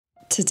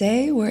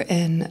Today we're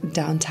in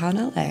downtown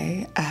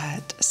LA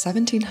at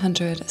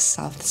 1700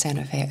 South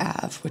Santa Fe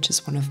Ave, which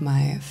is one of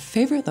my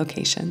favorite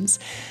locations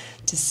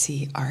to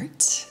see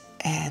art.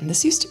 And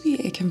this used to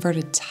be a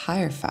converted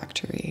tire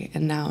factory,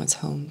 and now it's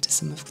home to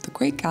some of the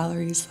great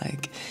galleries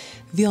like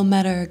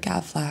Vielmetter,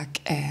 Gavlak,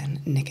 and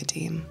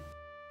Nicodeme.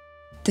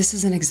 This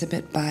is an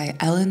exhibit by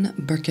Ellen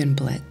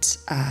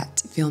Birkenblit at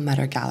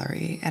Vielmetter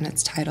Gallery, and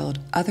it's titled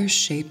Other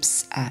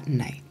Shapes at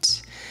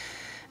Night.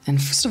 And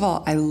first of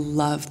all, I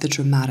love the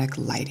dramatic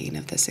lighting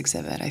of this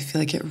exhibit. I feel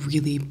like it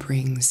really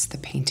brings the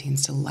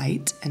paintings to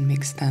light and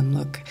makes them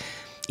look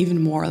even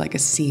more like a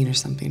scene or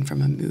something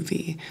from a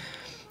movie.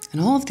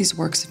 And all of these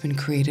works have been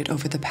created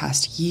over the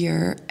past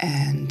year,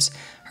 and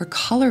her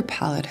color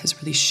palette has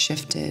really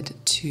shifted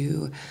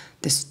to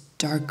this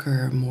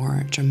darker,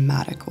 more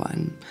dramatic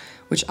one,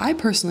 which I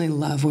personally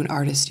love. When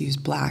artists use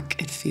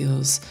black, it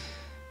feels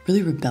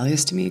really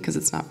rebellious to me because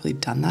it's not really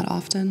done that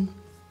often,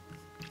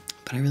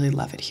 but I really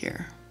love it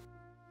here.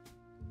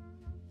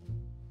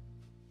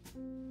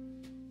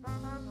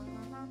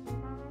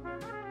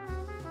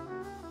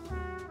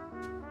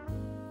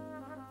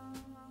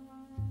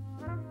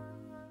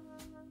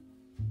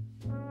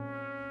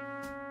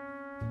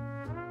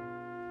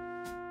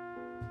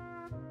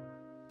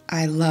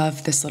 I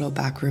love this little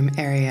backroom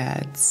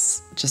area.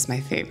 It's just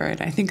my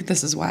favorite. I think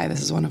this is why this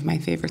is one of my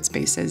favorite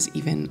spaces,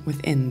 even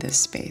within this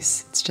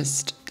space. It's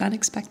just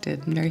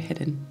unexpected and very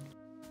hidden.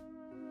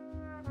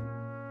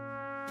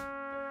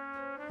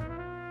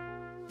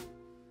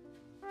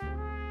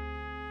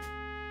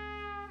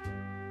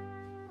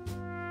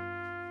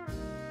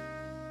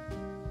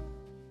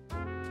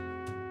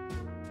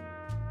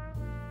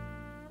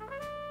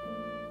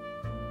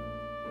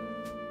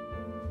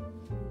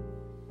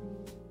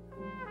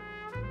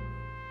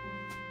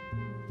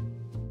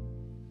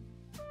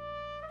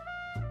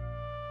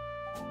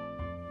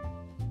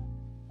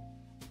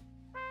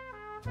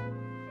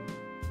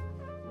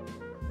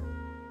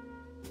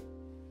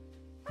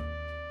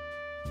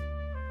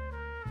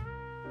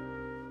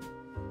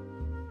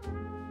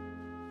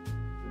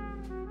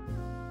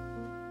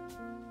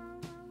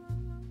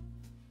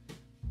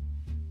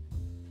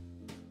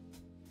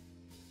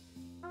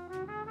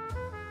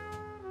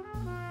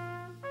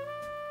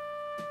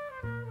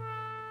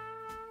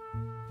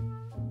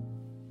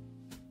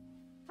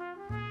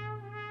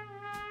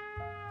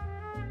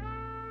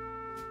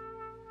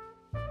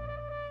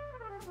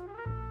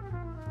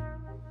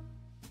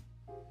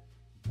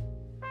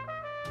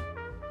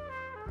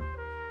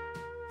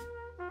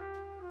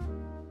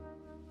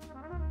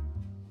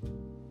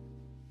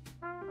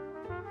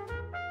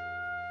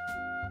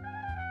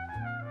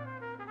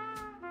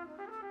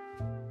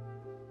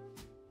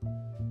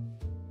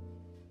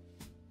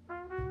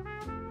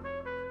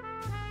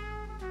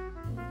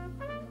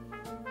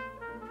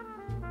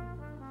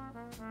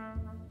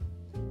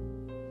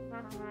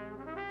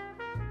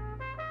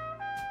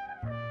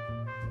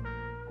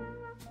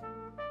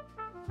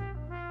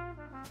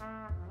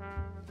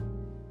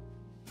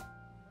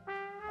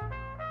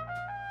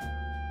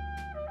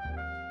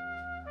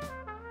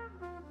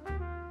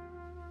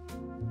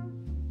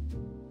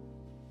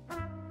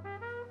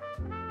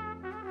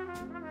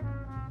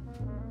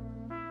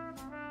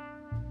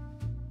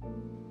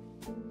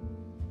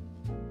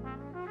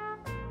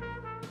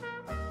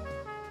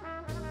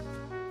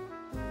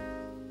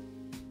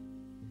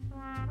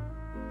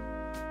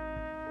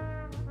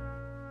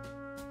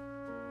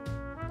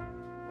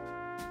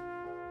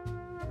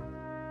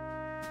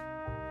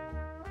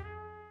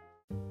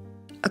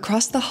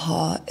 Across the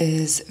hall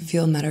is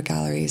Vielmetter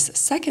Gallery's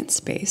second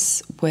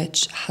space,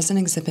 which has an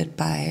exhibit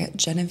by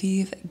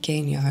Genevieve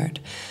Gaignard.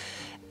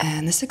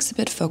 And this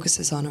exhibit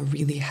focuses on a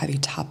really heavy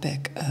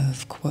topic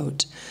of,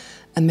 quote,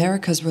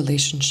 America's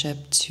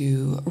relationship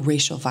to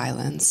racial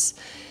violence,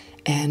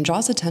 and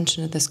draws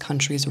attention to this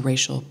country's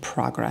racial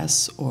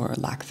progress or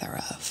lack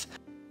thereof.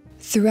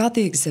 Throughout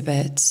the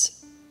exhibit,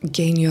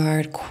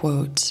 Gaignard,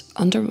 quote,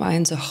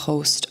 undermines a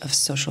host of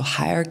social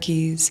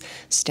hierarchies,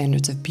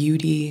 standards of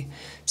beauty,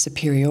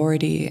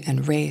 superiority,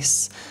 and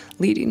race,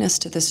 leading us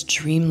to this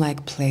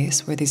dreamlike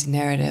place where these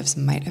narratives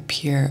might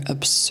appear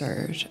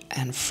absurd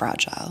and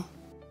fragile.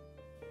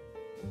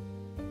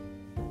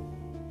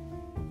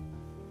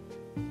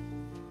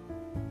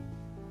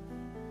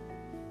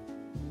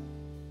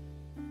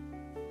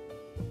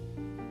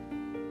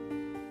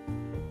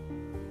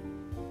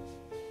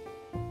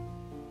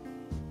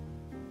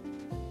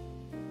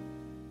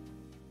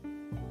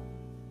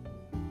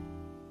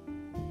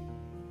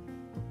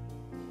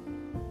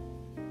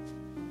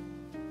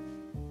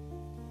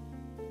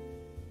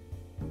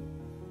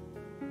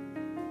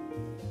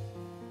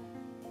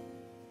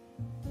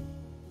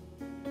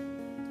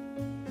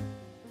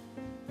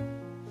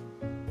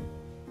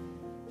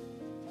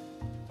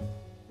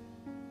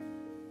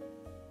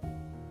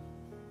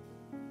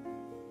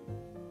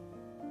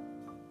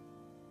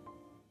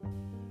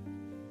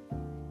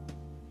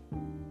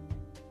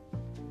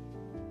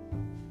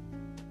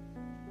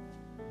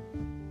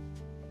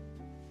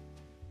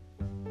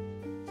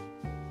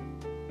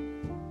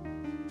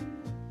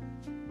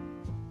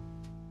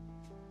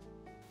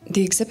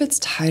 The exhibit's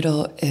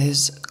title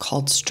is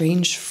called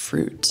Strange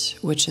Fruit,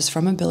 which is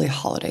from a Billie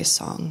Holiday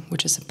song,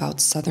 which is about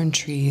southern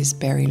trees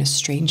bearing a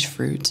strange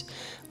fruit,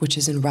 which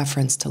is in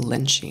reference to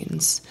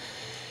lynchings.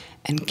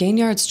 And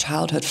Gaignard's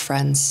childhood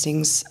friend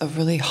sings a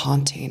really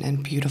haunting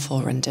and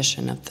beautiful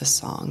rendition of this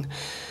song,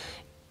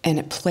 and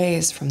it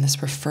plays from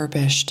this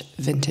refurbished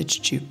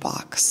vintage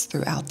jukebox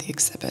throughout the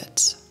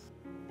exhibit.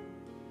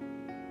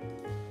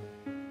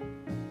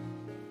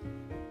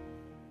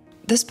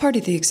 This part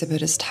of the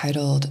exhibit is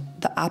titled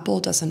 "The Apple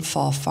Doesn't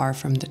Fall Far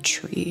from the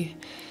Tree,"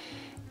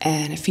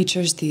 and it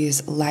features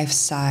these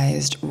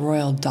life-sized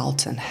Royal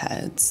Dalton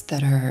heads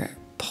that are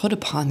put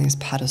upon these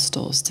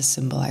pedestals to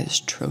symbolize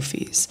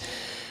trophies.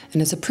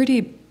 And it's a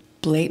pretty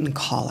blatant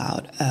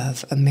call-out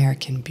of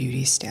American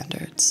beauty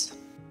standards.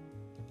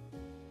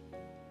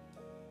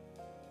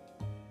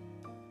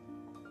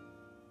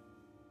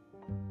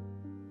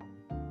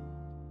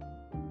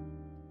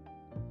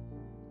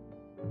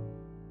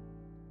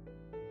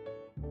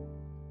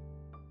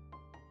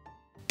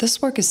 This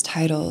work is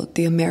titled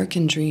 "The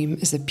American Dream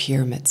is a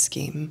Pyramid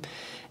Scheme,"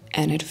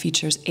 and it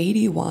features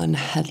 81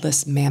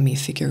 headless mammy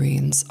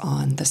figurines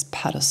on this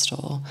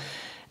pedestal.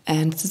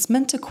 And it's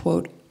meant to,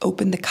 quote,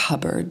 "open the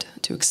cupboard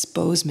to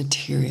expose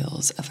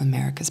materials of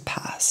America's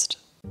past."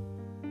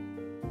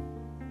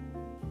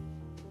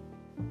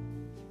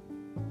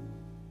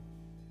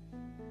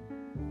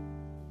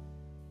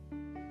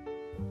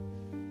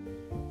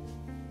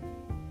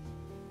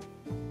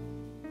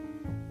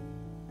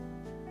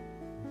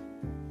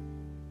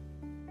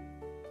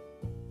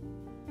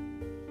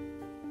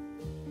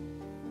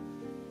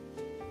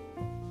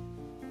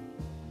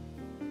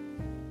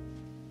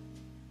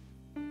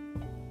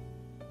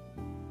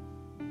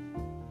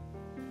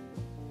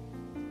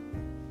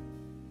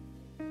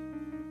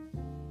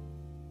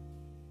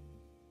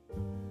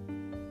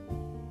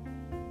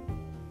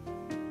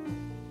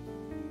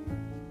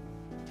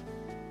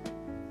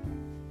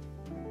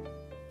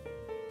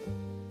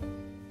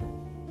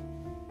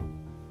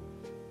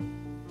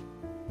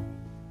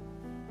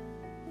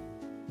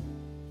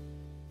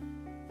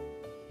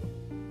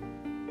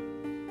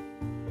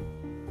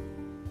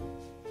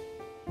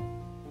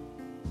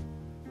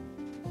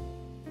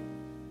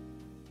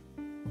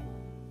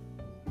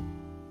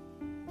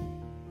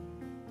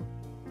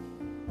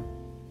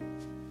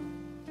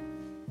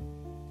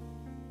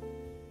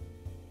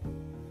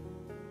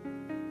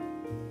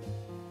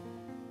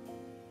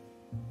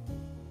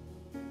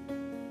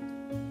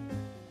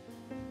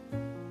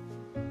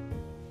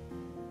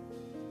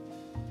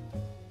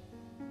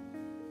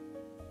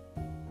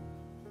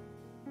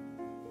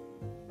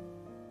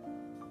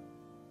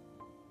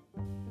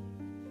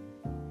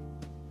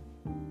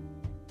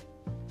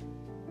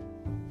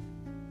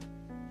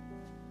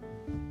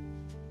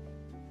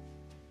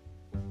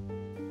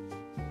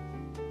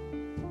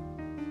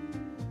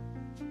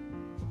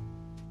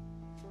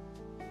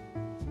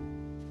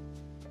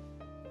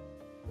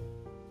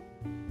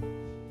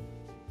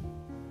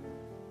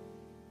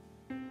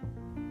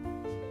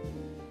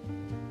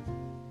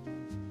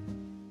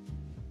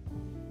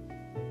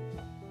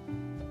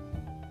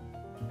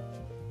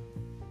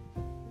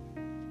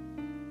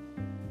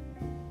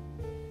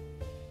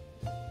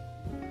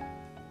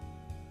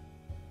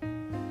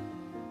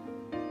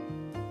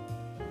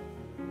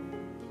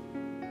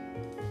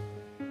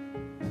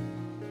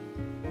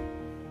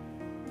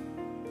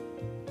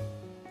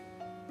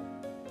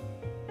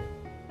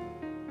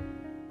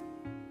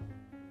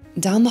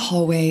 Down the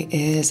hallway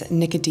is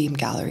Nicodeme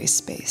Gallery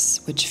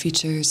Space, which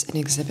features an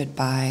exhibit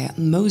by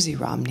Mosey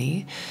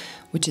Romney,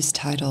 which is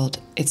titled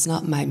 "It's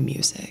Not My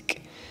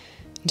Music."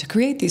 And to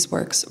create these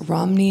works,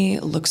 Romney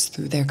looks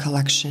through their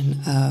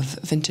collection of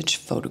vintage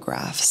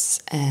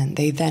photographs, and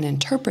they then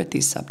interpret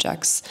these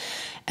subjects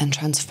and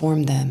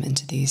transform them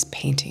into these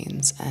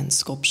paintings and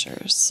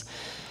sculptures.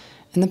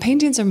 And the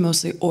paintings are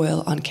mostly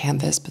oil on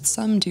canvas, but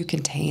some do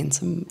contain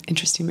some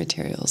interesting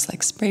materials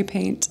like spray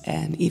paint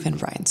and even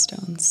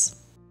rhinestones.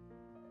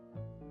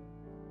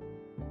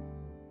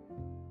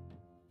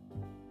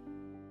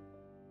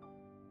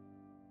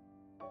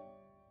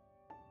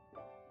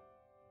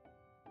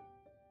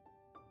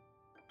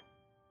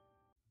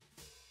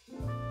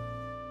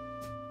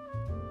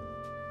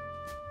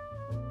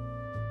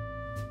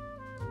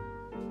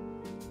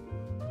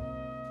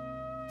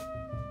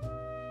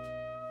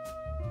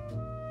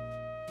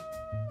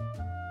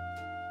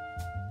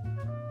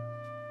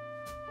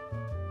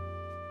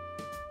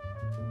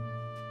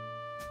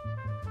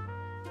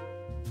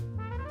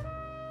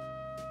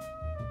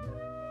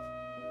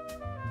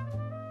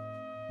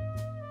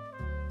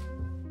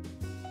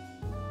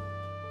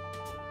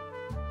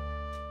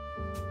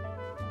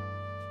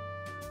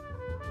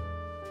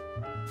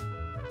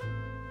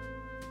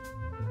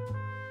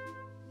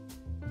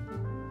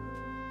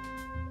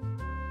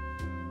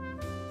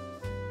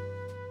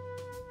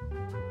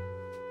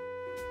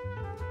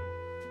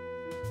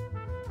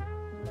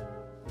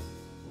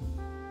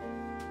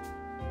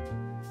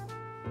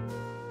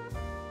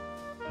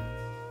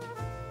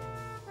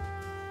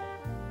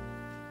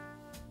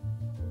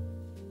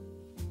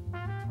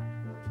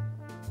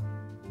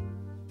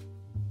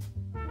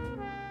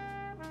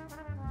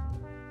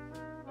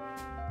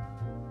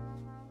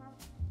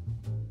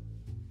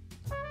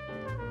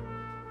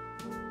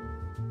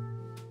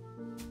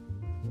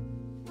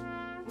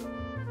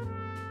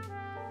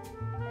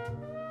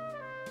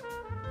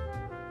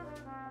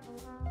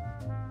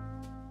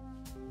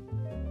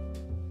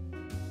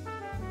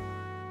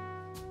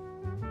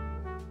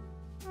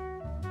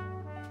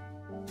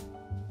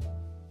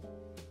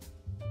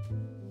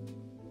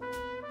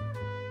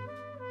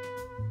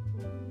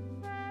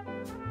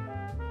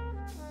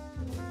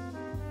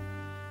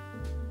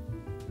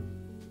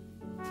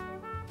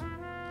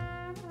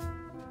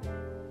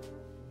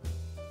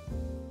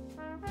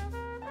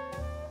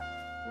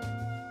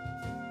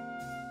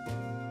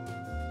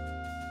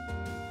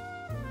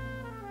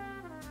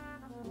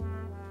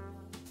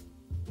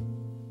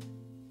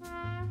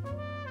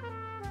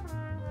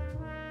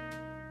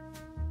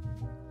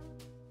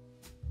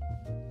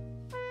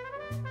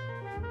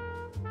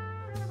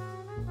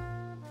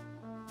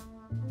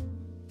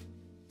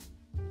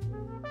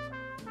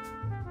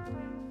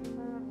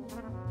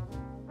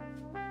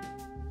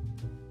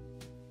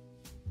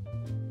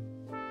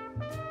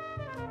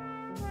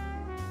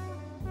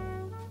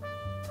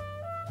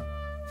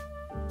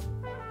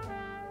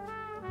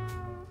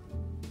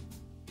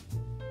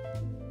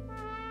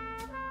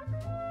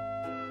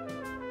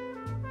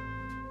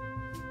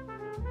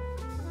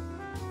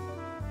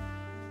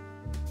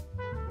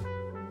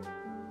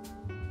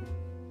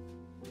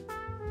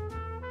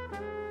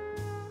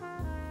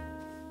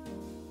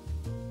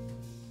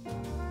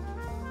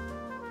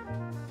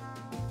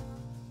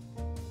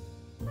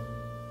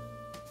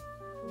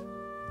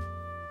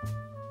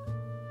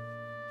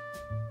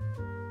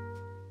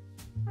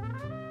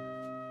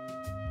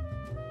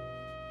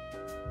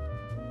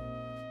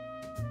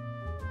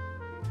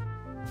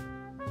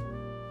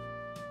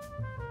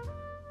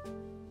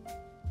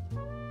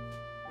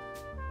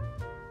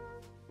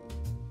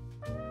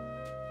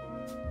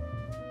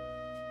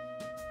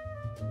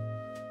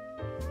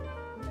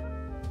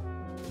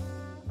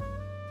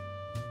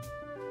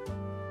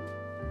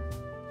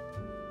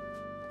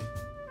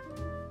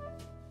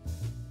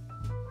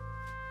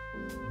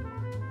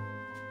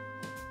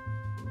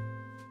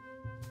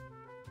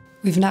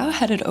 We've now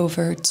headed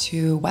over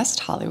to West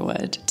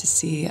Hollywood to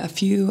see a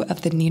few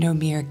of the Nino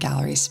Mir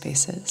gallery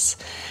spaces.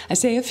 I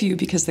say a few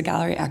because the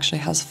gallery actually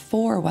has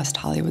 4 West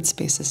Hollywood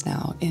spaces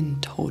now in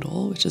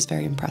total, which is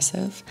very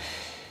impressive.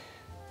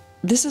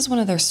 This is one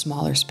of their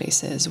smaller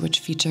spaces,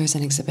 which features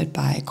an exhibit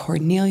by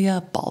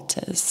Cornelia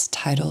Baltes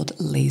titled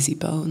Lazy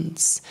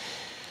Bones.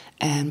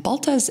 And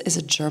Baltes is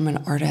a German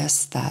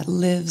artist that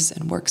lives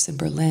and works in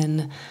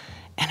Berlin,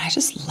 and I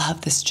just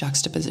love this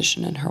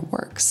juxtaposition in her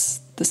works.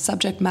 The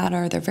subject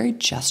matter, they're very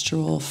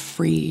gestural,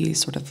 free,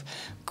 sort of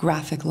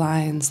graphic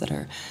lines that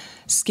are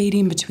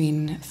skating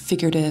between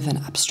figurative and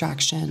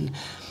abstraction,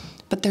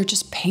 but they're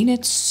just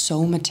painted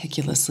so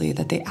meticulously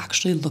that they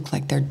actually look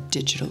like they're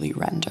digitally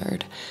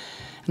rendered.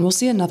 And we'll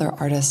see another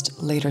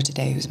artist later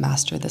today who's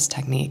mastered this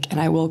technique, and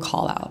I will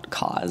call out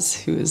Cause,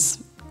 who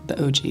is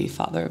the OG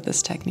father of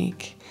this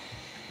technique.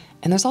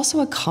 And there's also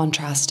a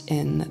contrast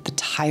in the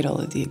title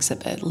of the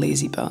exhibit,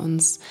 Lazy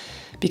Bones,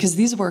 because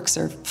these works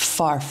are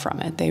far from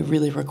it. They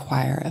really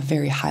require a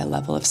very high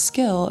level of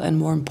skill and,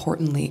 more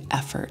importantly,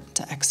 effort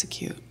to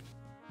execute.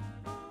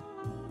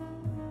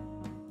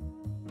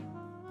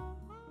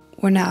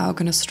 We're now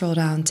going to stroll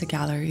down to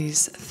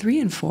galleries 3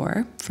 and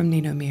 4 from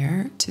Nino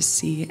Mir to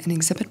see an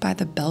exhibit by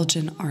the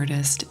Belgian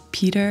artist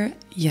Pieter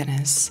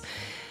Jennis.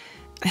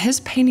 His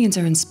paintings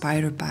are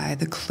inspired by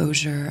the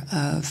closure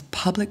of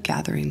public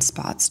gathering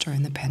spots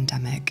during the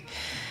pandemic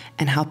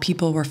and how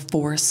people were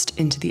forced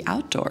into the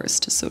outdoors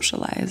to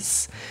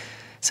socialize.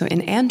 So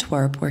in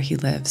Antwerp, where he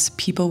lives,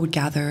 people would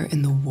gather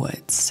in the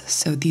woods.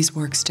 So these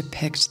works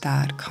depict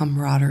that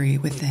camaraderie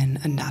within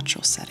a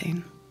natural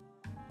setting.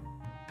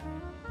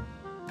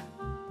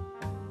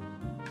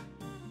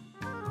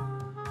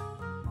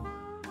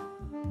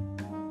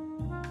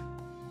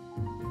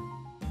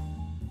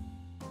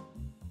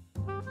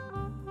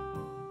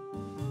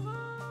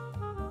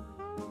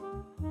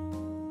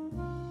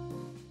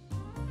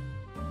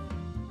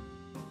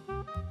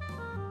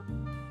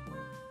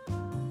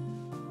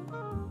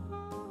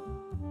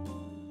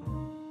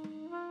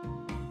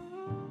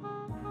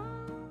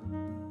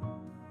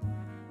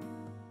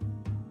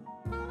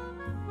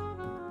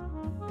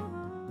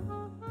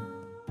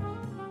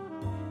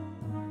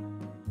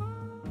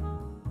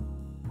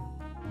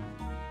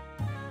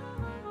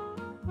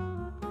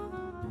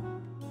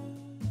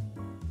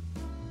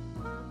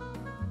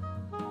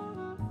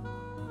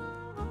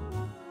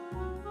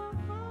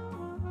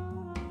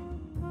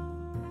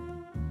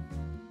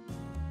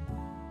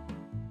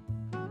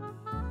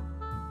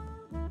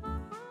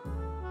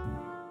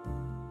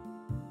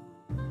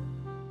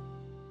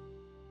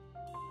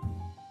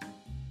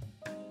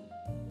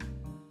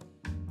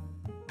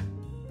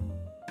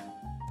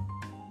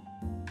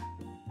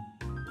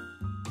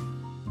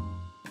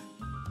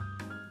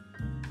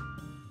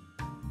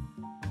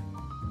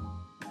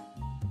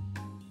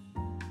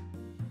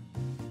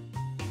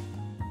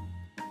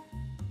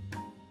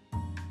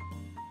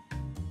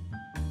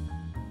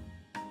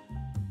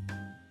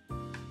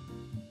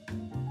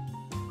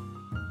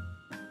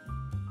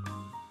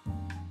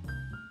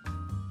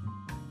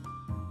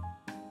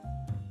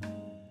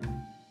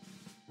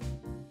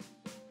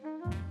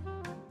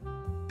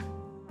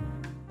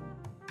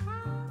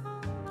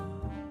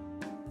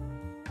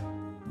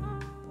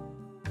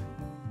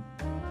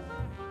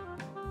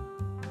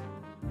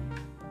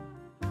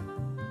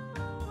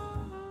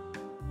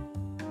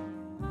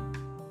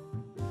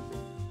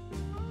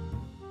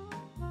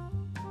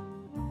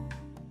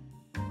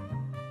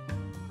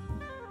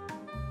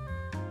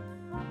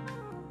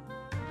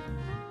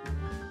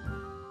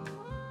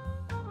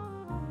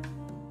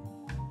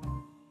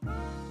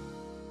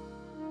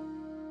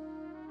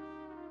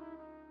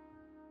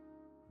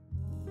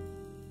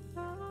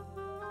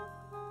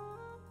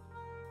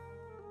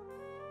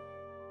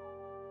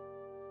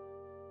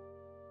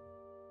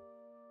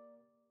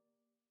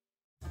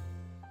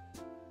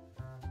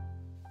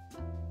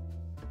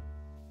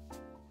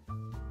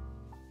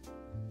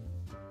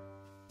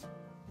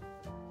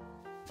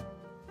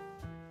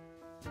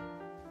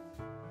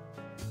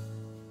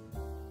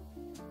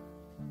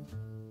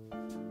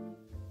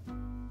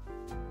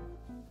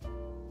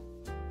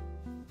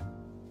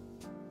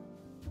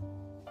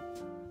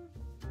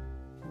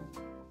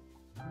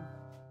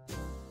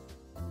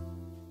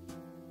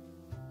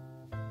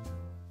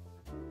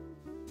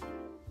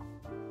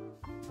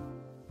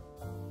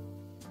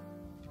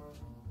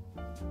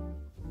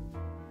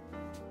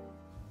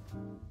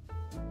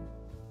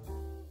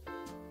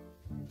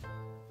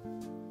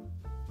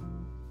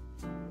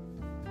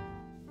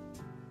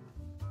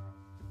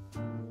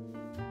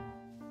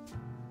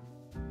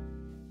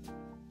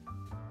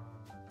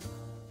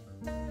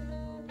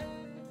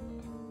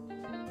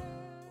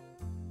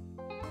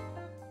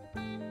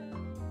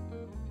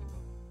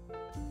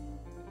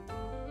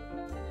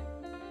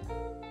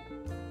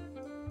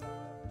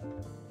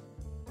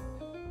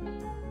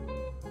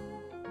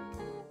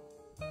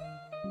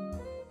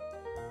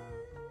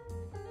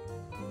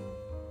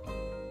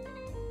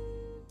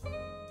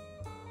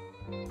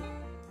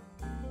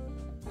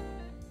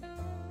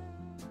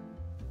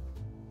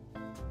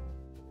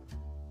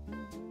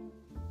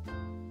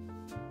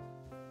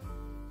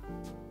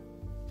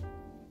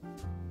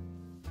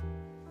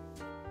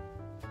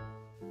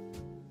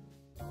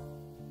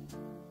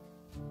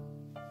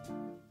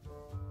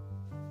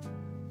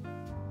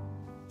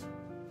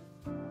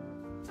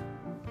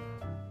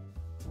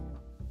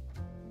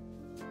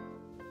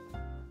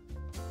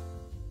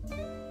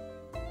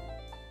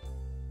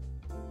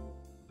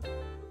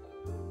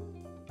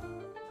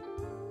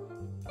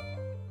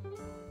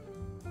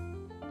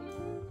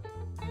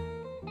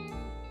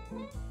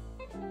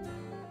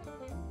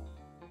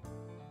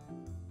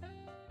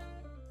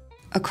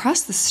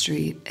 Across the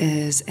street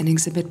is an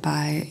exhibit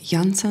by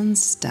Janson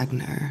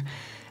Stegner,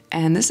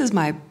 and this is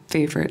my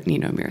favorite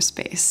Nino Mir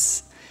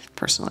space,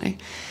 personally.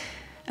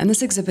 And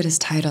this exhibit is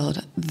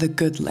titled The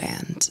Good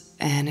Land,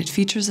 and it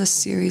features a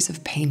series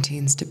of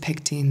paintings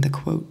depicting the,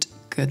 quote,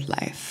 good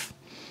life.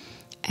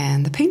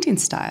 And the painting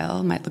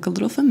style might look a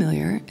little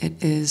familiar.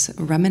 It is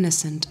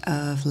reminiscent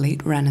of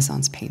late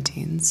Renaissance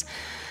paintings,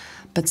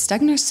 but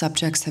Stegner's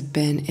subjects have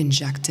been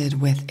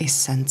injected with a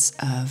sense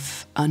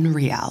of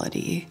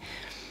unreality.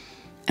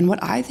 And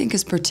what I think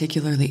is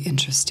particularly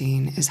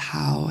interesting is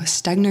how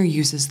Stegner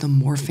uses the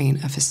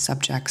morphing of his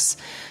subjects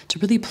to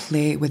really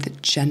play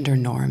with gender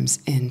norms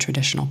in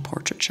traditional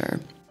portraiture.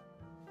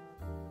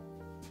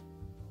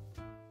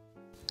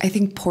 I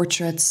think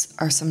portraits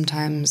are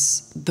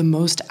sometimes the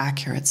most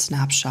accurate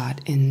snapshot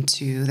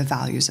into the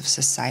values of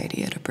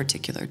society at a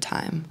particular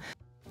time.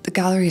 The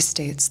gallery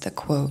states that,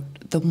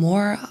 quote, the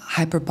more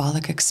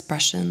hyperbolic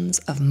expressions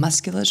of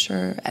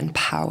musculature and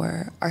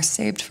power are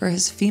saved for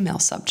his female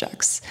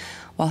subjects,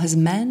 while his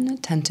men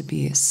tend to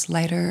be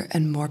slighter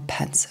and more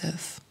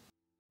pensive.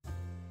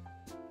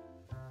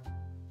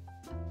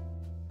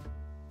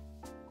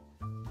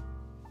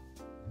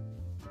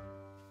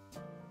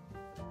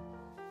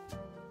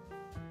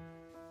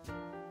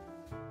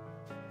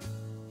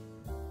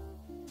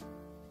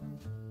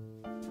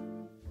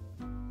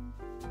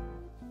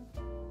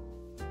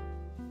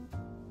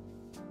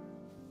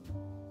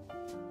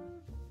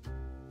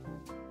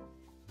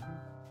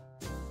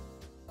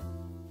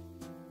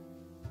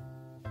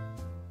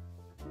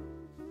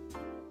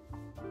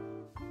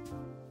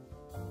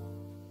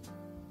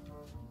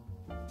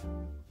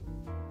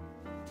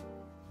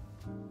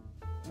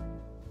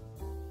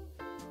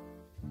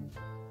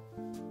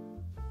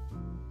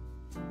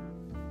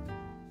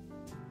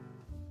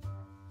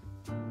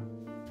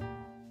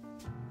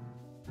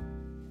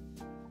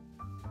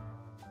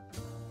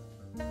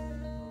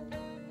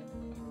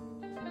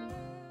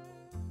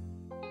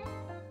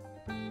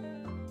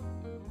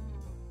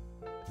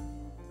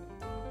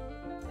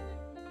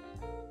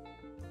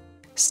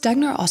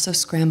 Stegner also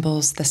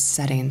scrambles the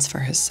settings for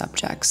his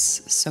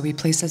subjects, so he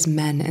places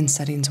men in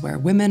settings where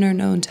women are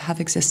known to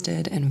have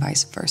existed and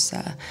vice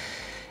versa.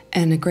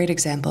 And a great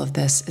example of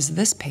this is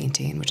this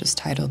painting, which is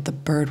titled The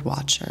Bird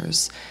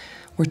Watchers,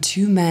 where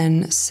two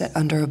men sit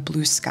under a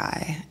blue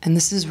sky, and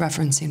this is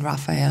referencing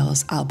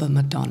Raphael's Alba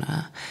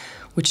Madonna,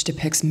 which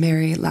depicts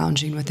Mary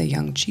lounging with a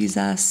young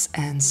Jesus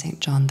and St.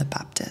 John the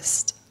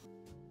Baptist.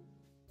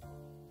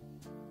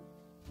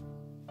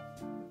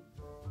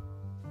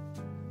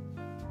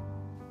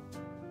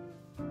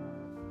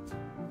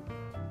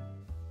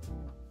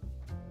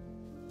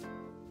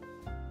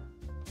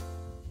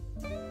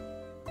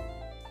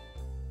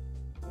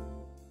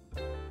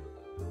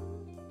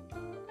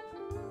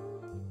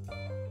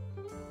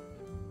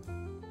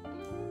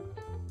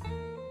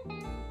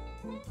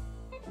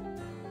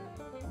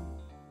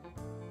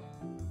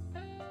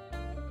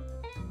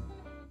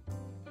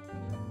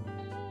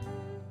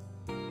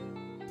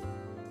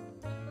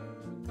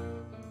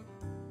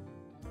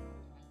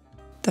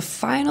 The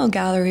final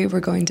gallery we're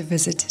going to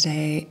visit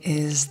today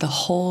is the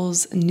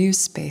Hole's new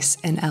space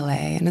in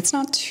LA, and it's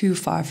not too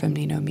far from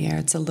Nino Mir.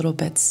 It's a little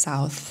bit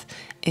south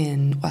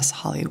in West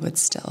Hollywood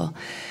still.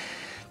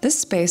 This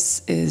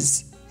space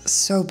is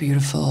so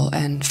beautiful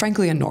and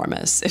frankly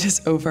enormous. It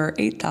is over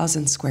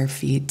 8,000 square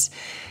feet,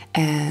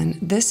 and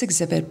this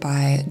exhibit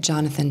by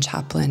Jonathan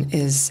Chaplin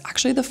is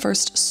actually the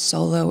first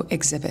solo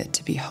exhibit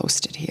to be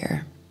hosted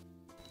here.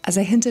 As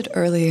I hinted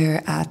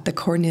earlier at the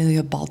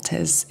Cornelia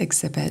Baltes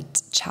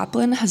exhibit,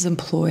 Chaplin has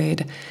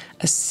employed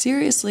a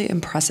seriously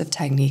impressive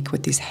technique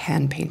with these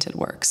hand-painted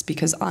works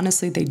because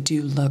honestly, they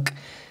do look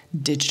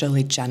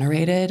digitally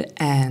generated,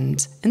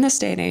 and in this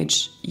day and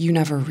age, you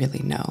never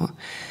really know.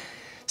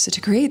 So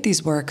to create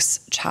these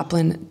works,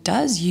 Chaplin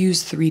does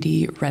use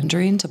 3D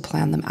rendering to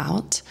plan them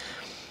out.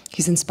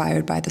 He's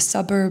inspired by the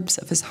suburbs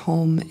of his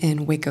home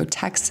in Waco,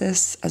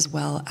 Texas, as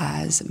well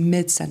as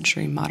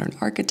mid-century modern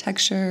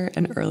architecture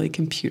and early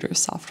computer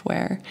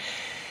software.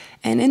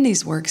 And in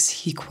these works,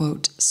 he,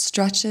 quote,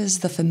 stretches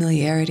the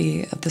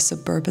familiarity of the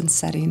suburban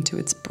setting to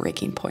its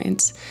breaking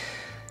point.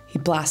 He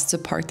blasts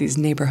apart these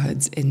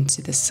neighborhoods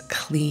into this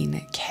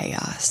clean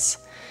chaos.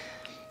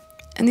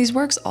 And these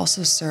works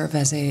also serve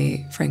as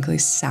a, frankly,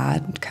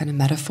 sad kind of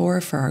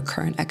metaphor for our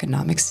current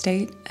economic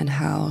state and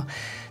how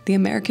the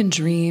American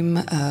dream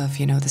of,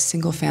 the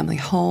single-family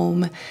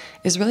home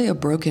is really a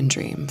broken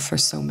dream for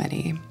so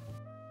many.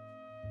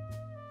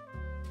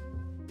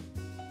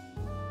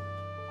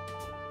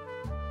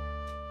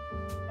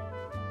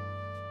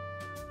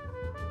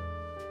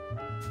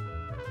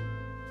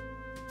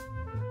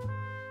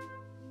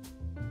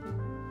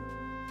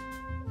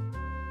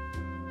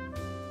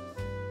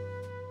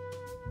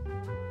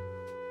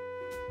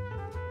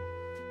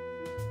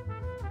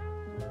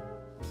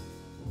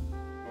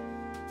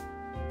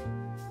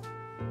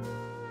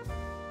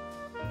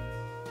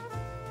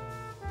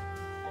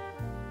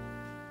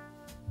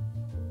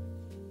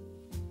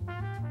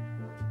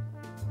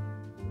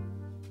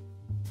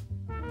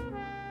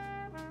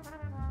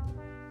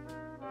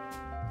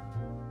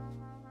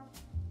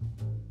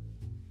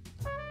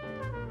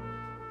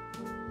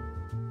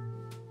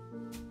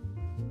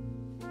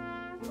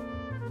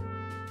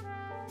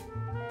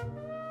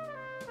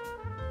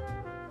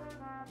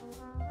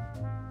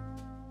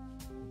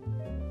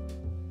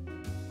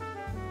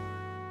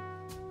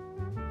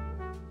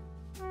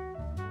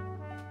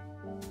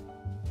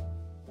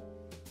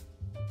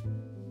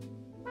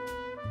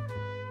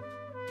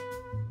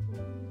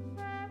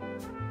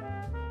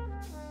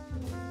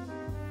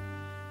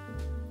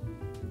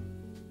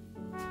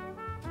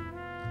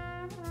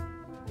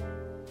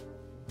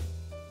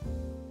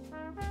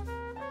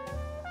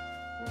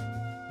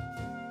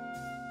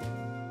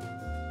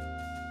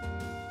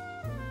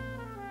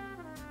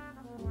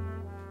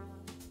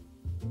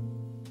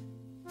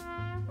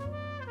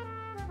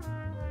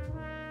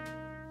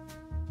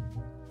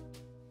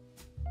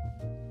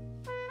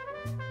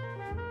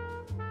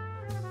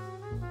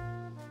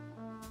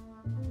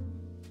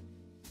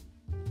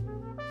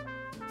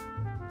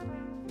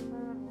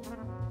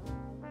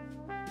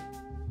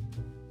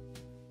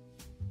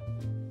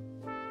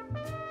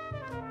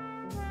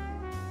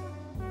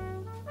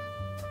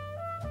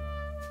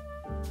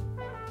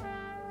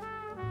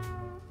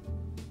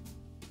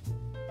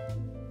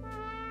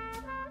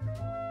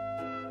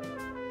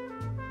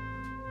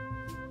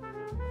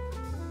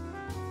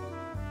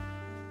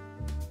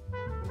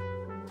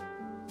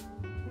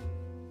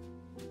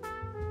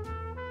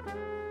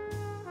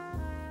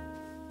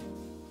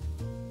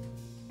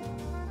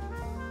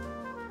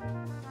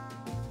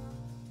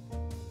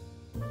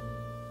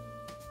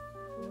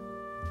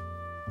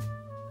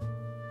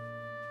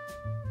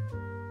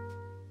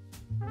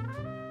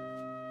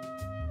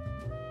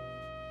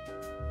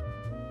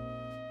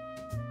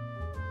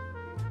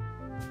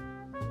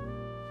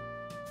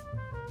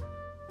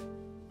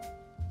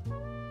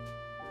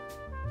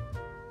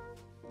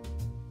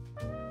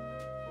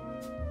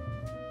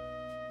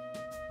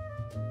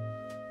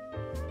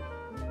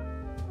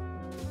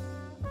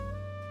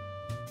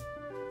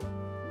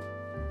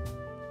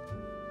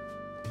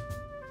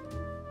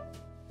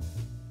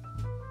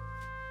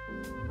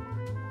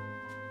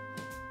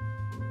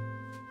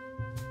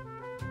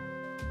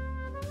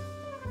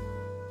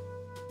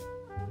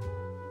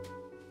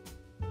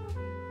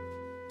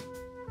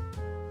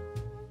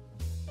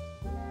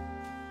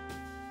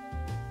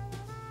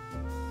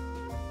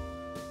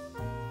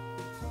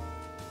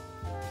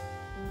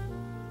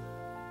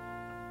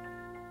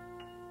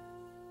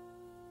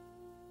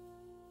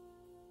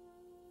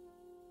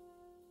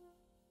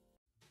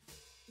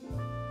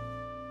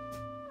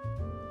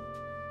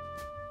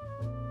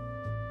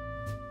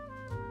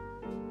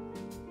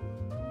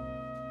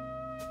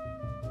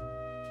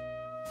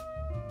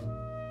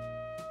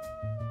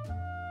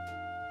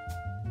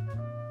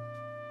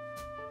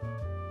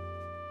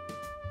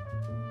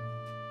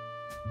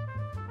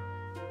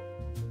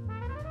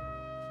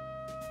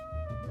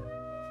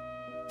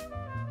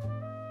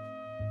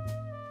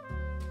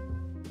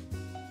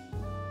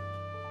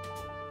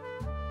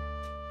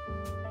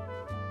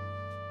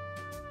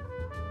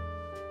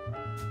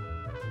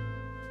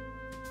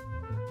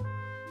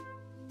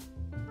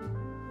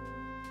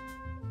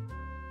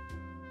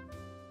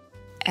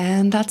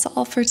 And that's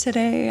all for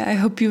today. I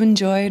hope you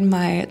enjoyed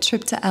my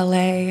trip to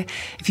LA.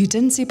 If you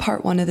didn't see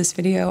part 1 of this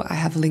video, I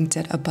have linked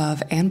it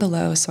above and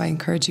below, so I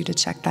encourage you to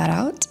check that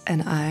out,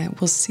 and I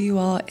will see you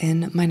all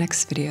in my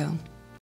next video.